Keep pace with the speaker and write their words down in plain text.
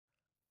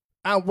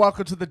And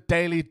welcome to the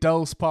Daily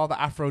Dose part of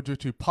the Afro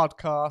Duritu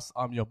podcast.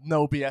 I'm your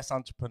no BS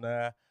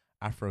entrepreneur,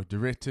 Afro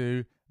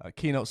Duritu, a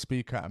keynote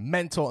speaker and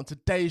mentor. On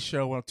today's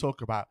show, I want to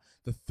talk about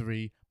the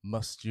 3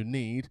 must you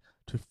need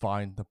to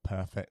find the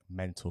perfect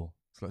mentor.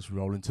 So let's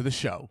roll into the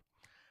show.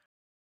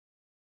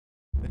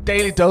 The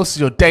Daily Dose is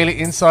your daily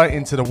insight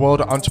into the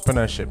world of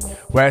entrepreneurship,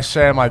 where I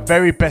share my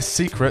very best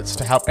secrets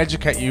to help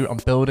educate you on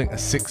building a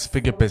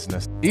 6-figure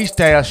business. Each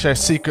day I share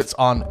secrets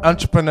on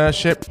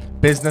entrepreneurship,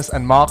 business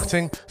and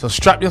marketing, so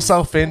strap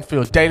yourself in for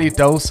your daily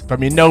dose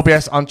from your no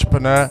BS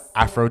entrepreneur,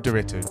 Afro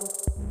Duritu.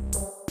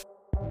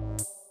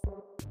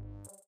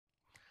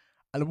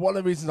 And one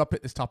of the reasons I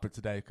picked this topic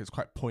today, because it's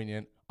quite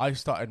poignant, I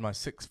started my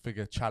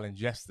 6-figure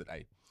challenge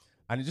yesterday.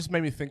 And it just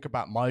made me think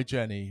about my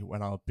journey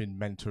when I've been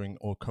mentoring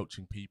or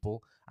coaching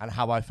people and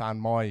how I found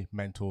my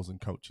mentors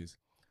and coaches.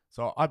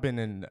 So I've been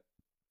in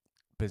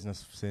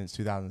business since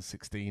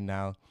 2016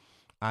 now.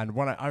 And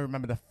when I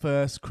remember the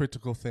first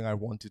critical thing I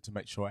wanted to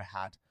make sure I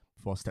had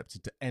before I stepped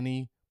into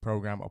any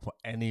program or put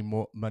any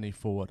more money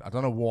forward. I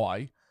don't know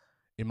why.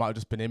 It might have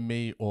just been in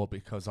me or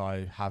because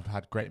I have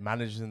had great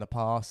managers in the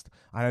past.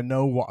 And I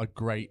know what a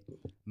great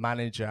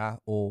manager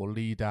or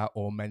leader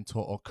or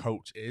mentor or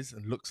coach is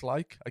and looks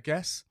like, I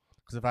guess.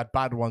 Because I've had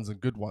bad ones and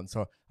good ones.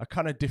 So I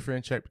kind of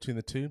differentiate between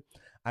the two.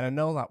 And I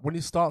know that when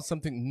you start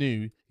something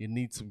new, you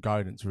need some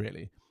guidance,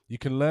 really. You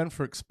can learn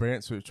through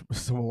experience, which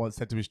someone once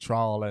said to his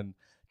trial and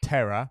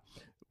terror,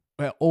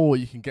 or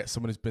you can get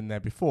someone who's been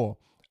there before.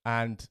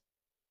 And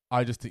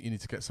I just think you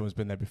need to get someone who's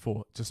been there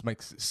before. It just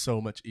makes it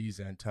so much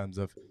easier in terms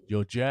of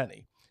your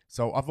journey.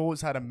 So I've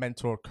always had a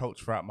mentor or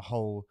coach throughout my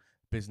whole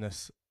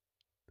business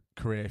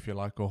career, if you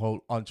like, or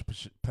whole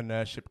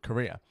entrepreneurship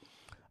career.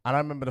 And I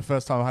remember the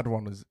first time I had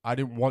one was I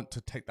didn't want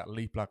to take that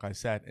leap, like I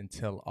said,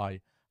 until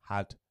I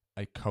had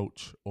a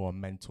coach or a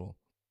mentor.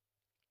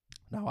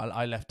 Now,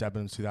 I left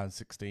Debenhams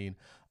 2016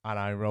 and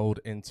I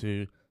enrolled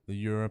into the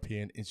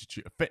European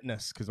Institute of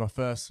Fitness because my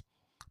first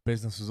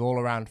business was all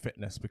around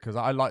fitness because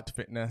I liked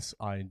fitness.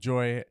 I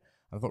enjoy it.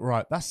 I thought,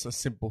 right, that's a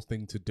simple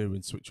thing to do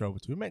and switch over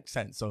to. It makes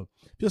sense. So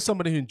if you're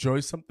somebody who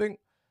enjoys something,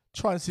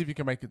 try and see if you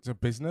can make it to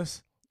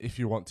business if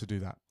you want to do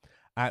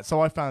that.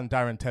 So I found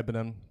Darren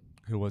Tebenham,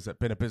 who was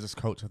been a business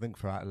coach, I think,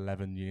 for about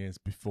 11 years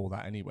before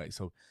that anyway.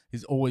 So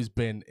he's always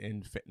been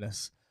in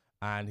fitness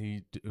and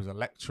he was a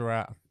lecturer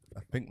at,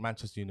 I think,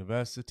 Manchester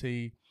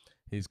University.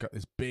 He's got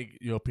this big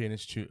European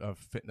Institute of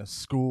Fitness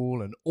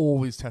school and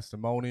all these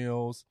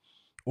testimonials,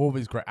 all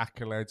these great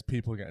accolades,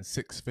 people getting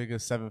 6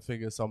 figures, 7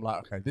 figures. So I'm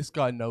like, okay, this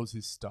guy knows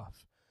his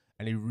stuff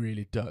and he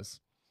really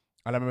does.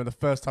 And I remember the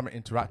first time I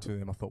interacted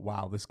with him, I thought,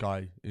 wow, this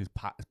guy is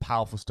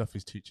powerful stuff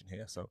he's teaching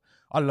here. So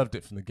I loved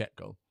it from the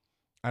get-go.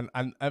 And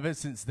ever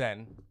since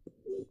then,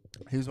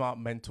 he was my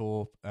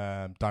mentor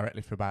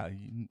directly for about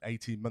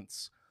 18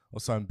 months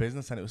or so in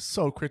business. And it was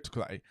so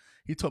critical that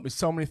he taught me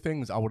so many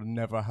things I would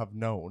never have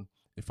known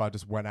if I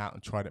just went out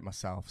and tried it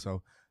myself.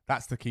 So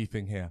that's the key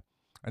thing here.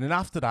 And then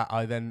after that,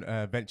 I then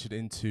ventured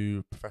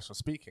into professional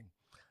speaking.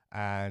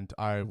 And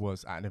I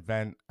was at an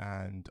event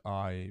and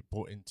me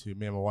and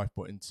my wife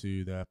bought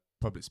into the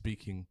public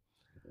speaking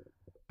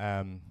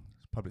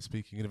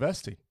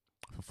university.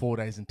 For 4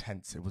 days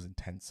intense. It was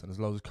intense. And there's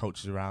loads of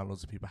coaches around,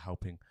 loads of people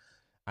helping.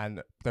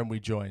 And then we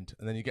joined.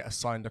 And then you get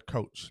assigned a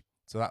coach.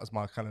 So that was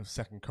my kind of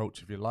second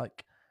coach, if you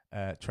like.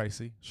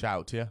 Tracy, shout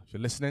out to you if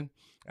you're listening.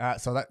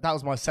 So that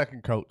was my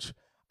second coach.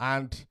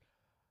 And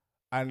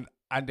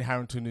Andy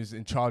Harrington is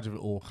in charge of it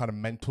all, kind of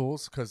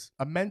mentors. Because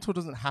a mentor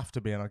doesn't have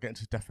to be, and I'll get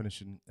into the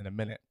definition in a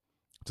minute,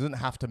 doesn't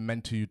have to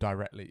mentor you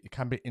directly. It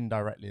can be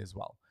indirectly as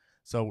well.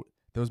 So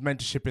there was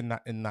mentorship in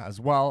that as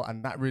well.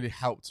 And that really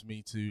helped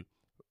me to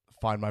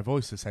find my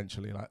voice,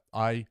 essentially. Like,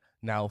 I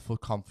now feel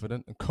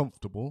confident and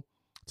comfortable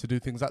to do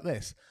things like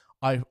this.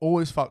 I've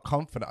always felt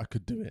confident I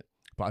could do it,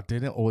 but I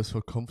didn't always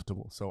feel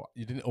comfortable. So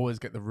you didn't always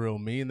get the real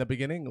me in the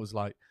beginning. It was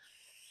like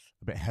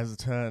a bit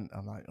hesitant.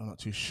 I'm like, I'm not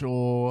too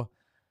sure.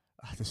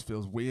 This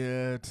feels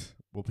weird.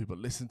 Will people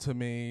listen to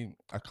me?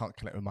 I can't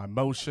connect with my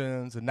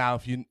emotions. And now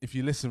if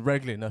you listen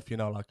regularly enough, you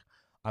know, like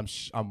I'm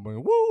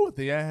going woo at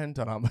the end,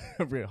 and I'm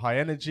really high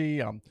energy.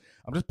 I'm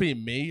just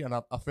being me, and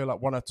I feel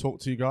like when I talk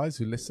to you guys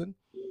who listen,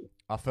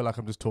 I feel like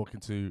I'm just talking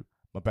to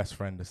my best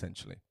friend,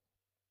 essentially.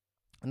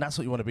 And that's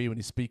what you want to be when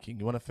you're speaking.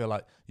 You want to feel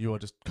like you are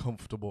just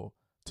comfortable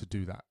to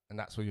do that. And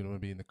that's where you want to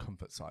be in the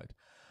comfort side.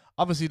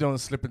 Obviously, you don't want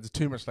to slip into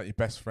too much like your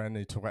best friend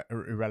and you talk about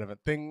irrelevant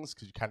things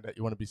because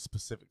you want to be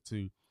specific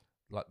to,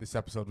 like this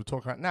episode we're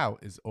talking about now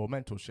is or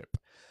mentorship.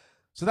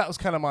 So that was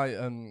kind of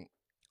my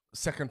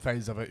second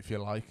phase of it, if you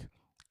like.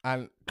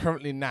 And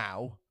currently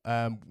now,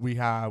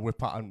 we're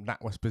part of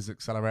NatWest Business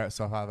Accelerator,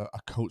 so I have a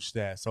coach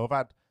there. So I've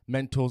had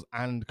mentors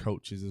and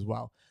coaches as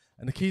well.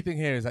 And the key thing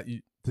here is that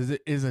there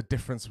is a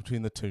difference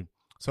between the two.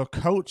 So a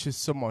coach is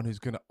someone who's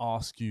going to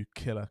ask you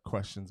killer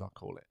questions, I'll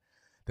call it.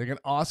 They're going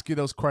to ask you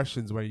those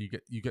questions where you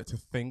get to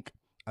think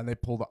and they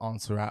pull the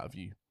answer out of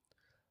you.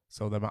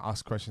 So they might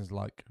ask questions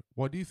like,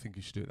 why do you think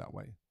you should do it that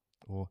way?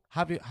 Or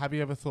have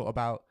you ever thought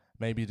about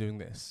maybe doing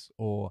this?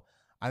 Or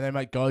and they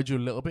might guide you a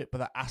little bit, but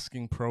they're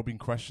asking probing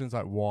questions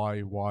like why,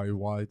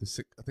 I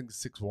think the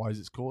 6 whys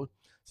it's called.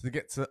 So they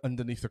get to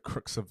underneath the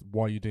crux of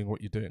why you're doing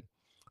what you're doing.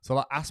 So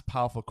they'll ask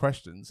powerful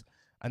questions,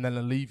 and then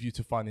they'll leave you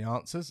to find the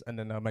answers, and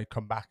then they may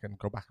come back and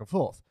go back and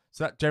forth.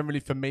 So that generally,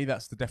 for me,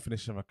 that's the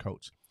definition of a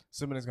coach.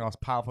 Someone who's going to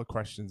ask powerful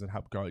questions and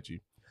help guide you.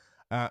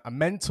 A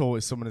mentor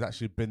is someone who's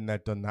actually been there,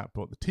 done that,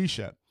 bought the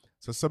t-shirt.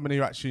 So somebody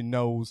who actually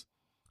knows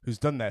who's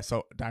done that.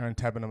 So Darren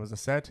Tebenham, as I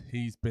said,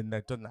 he's been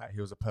there, done that.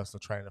 He was a personal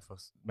trainer for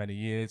many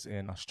years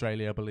in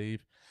Australia, I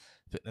believe.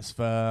 Fitness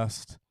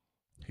First.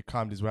 He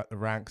climbed his way up the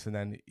ranks, and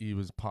then he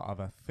was part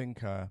of, I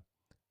think, I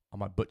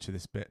might butcher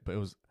this bit, but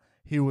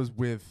he was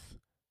with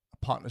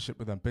a partnership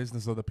with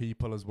business other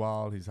people as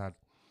well.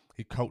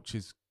 He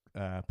coaches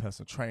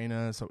personal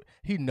trainers, so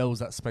he knows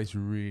that space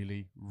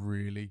really,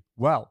 really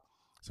well.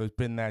 So he's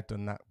been there,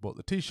 done that, bought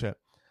the t-shirt.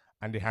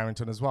 Andy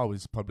Harrington as well,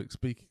 with public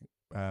speaking,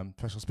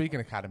 professional speaking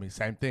academy,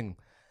 same thing.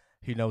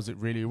 He knows it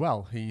really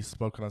well. He's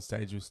spoken on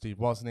stage with Steve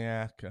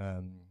Wozniak,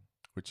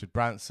 Richard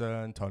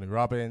Branson, Tony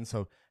Robbins.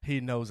 So he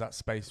knows that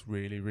space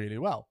really, really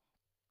well.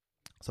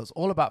 So it's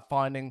all about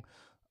finding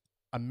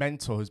a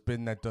mentor who's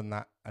been there, done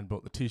that, and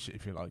bought the t-shirt,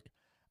 if you like.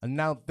 And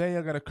now they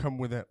are going to come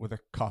with a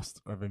cost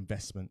of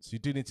investment. So you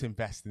do need to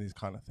invest in these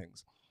kind of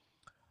things.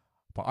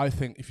 But I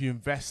think if you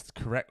invest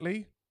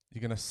correctly,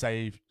 you're going to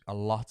save a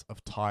lot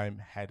of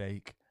time,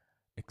 headache,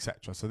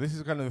 etc. So this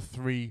is kind of the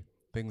 3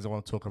 things I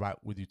want to talk about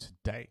with you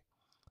today.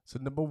 So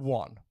number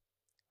 1,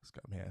 let's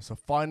go here. So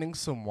finding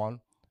someone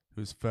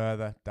who's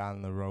further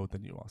down the road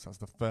than you are. So that's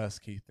the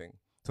first key thing.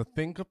 So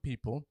think of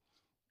people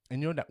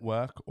in your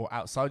network or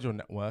outside your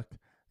network.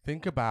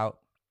 Think about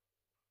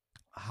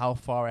how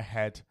far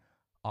ahead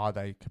are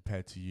they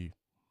compared to you.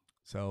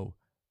 So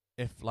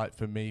if, like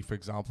for me, for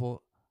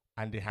example,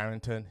 Andy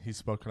Harrington, he's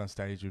spoken on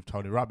stage with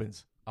Tony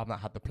Robbins. I've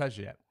not had the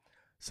pleasure yet.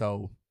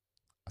 So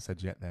I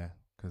said yet there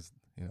because,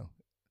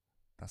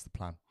 that's the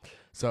plan.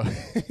 So,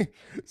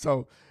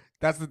 so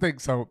that's the thing.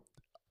 So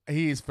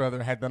he is further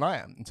ahead than I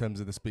am in terms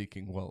of the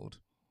speaking world.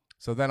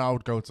 So then I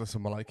would go to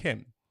someone like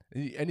him.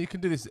 And you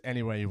can do this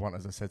any way you want,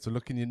 as I said. So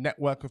look in your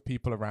network of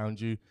people around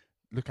you.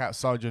 Look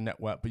outside your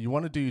network. But you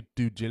want to do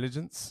due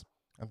diligence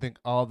and think,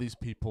 are these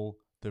people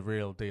the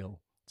real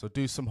deal? So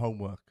do some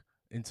homework.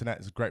 Internet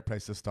is a great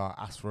place to start.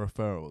 Ask for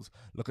referrals.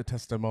 Look at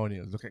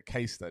testimonials. Look at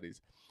case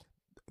studies.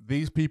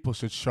 These people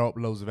should show up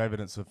loads of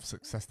evidence of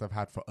success they've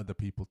had for other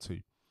people too.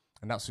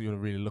 And that's what you'll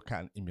really look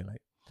at and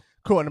emulate.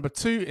 Cool. And number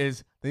 2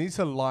 is they need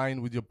to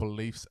align with your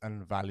beliefs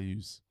and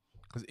values.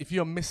 Because if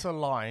you're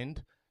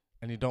misaligned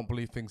and you don't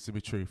believe things to be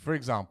true, for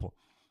example,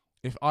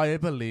 if I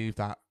believe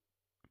that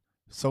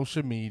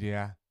social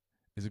media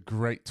is a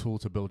great tool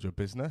to build your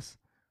business,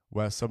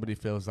 where somebody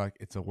feels like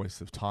it's a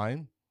waste of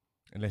time,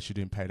 unless you're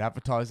doing paid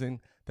advertising,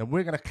 then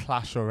we're going to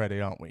clash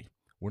already, aren't we?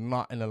 We're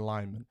not in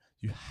alignment.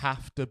 You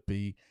have to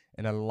be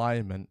in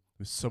alignment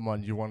with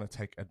someone you want to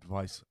take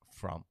advice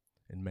from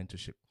in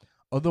mentorship.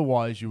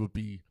 Otherwise,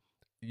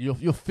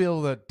 you'll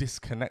feel the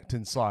disconnect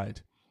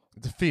inside.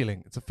 It's a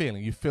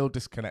feeling. You feel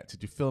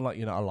disconnected. You feel like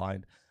you're not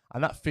aligned.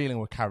 And that feeling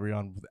will carry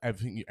on with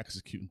everything you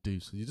execute and do.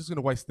 So you're just going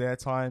to waste their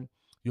time,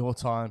 your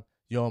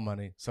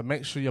money. So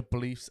make sure your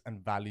beliefs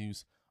and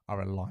values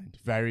are aligned.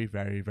 Very,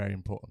 very, very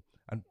important.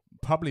 And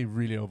probably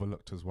really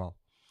overlooked as well.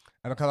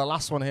 And okay, the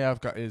last one here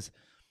I've got is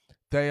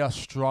they are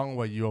strong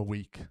where you're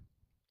weak.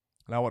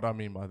 Now, what do I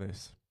mean by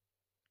this?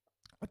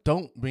 I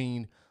don't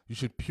mean you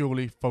should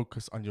purely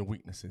focus on your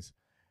weaknesses,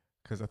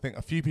 because I think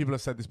a few people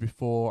have said this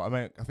before.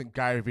 I think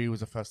Gary Vee was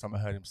the first time I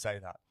heard him say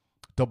that.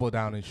 Double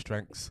down in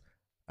strengths.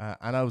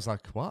 And I was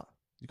like, what?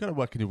 You've got to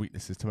work on your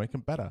weaknesses to make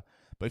them better.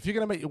 But if you're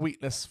going to make your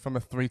weakness from a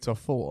 3 to a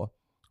 4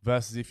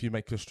 versus if you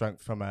make your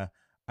strength from a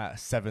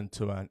 7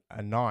 to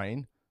a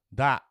 9,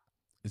 that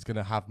is going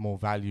to have more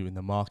value in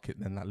the market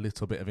than that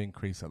little bit of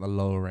increase at the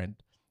lower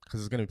end, because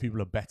there's going to be people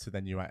who are better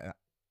than you at that,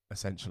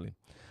 essentially.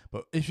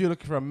 But if you're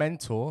looking for a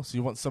mentor, so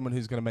you want someone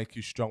who's going to make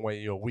you strong where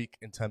you're weak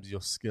in terms of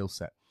your skill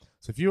set.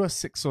 So if you're a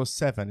 6 or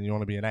 7 and you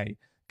want to be an 8,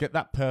 get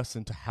that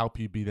person to help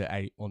you be the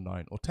 8 or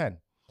 9 or 10.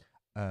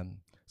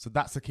 So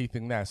that's the key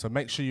thing there. So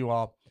make sure you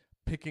are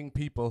picking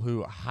people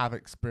who have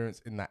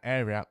experience in that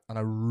area and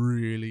are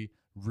really,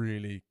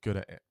 really good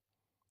at it.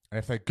 And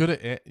if they're good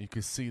at it, you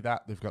can see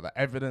that they've got the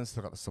evidence,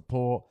 they've got the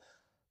support,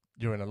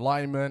 you're in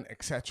alignment,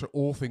 etc.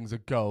 All things are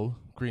go,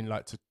 green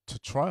light to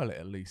trial it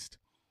at least.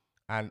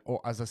 And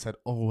as I said,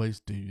 always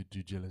do your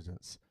due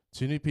diligence.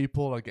 Too many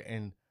people are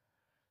getting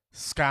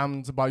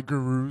scammed by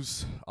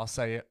gurus, I'll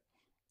say it,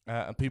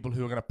 and people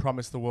who are going to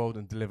promise the world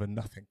and deliver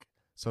nothing.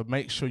 So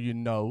make sure you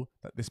know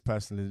that this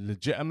person is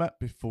legitimate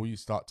before you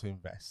start to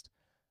invest.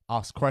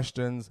 Ask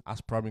questions,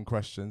 ask probing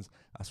questions,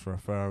 ask for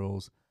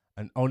referrals,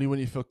 and only when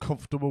you feel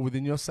comfortable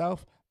within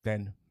yourself,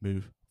 then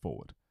move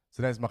forward.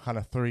 So there's my kind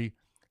of 3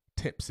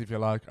 tips, if you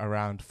like,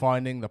 around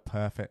finding the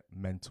perfect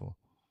mentor.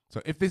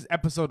 So if this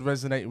episode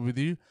resonated with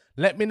you,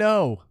 let me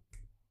know.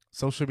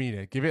 Social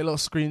media, give it a little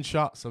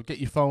screenshot. So get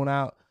your phone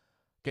out,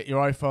 get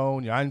your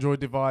iPhone, your Android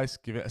device,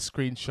 give it a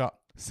screenshot,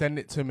 send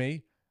it to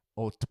me,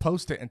 or to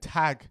post it and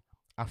tag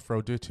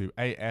Afroditu,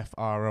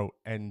 AFRONDIRITU.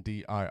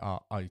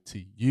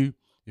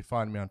 You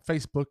find me on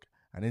Facebook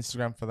and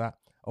Instagram for that.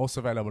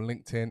 Also available on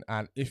LinkedIn.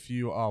 And if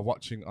you are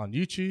watching on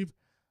YouTube,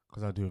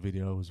 because I do a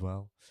video as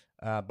well,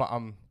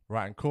 bottom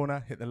right hand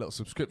corner, hit the little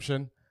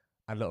subscription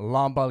and little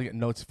alarm bell to get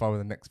notified when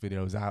the next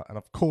video is out. And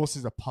of course,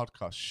 it's a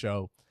podcast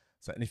show.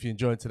 So if you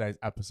enjoyed today's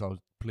episode,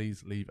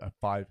 please leave a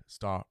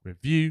 5-star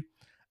review.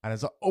 And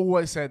as I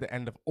always say at the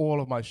end of all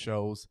of my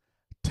shows,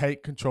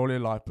 take control of your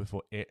life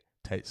before it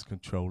takes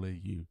control of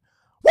you.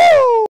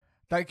 Woo!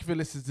 Thank you for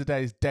listening to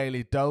today's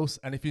Daily Dose.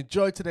 And if you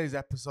enjoyed today's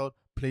episode,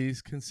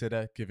 please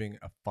consider giving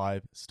a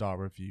 5-star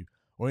review.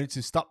 I want you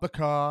to stop the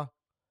car,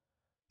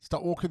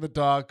 stop walking the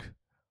dog,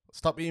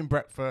 stop eating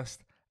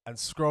breakfast, and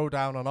scroll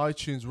down on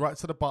iTunes right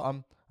to the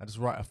bottom and just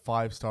write a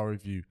 5-star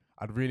review.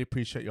 I'd really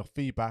appreciate your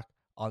feedback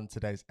on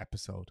today's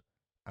episode.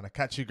 And I'll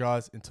catch you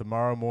guys in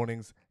tomorrow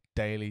morning's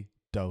Daily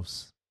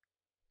Dose.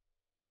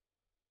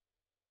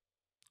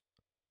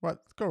 Right,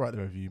 go write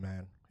the review,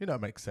 man. You know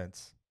it makes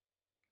sense.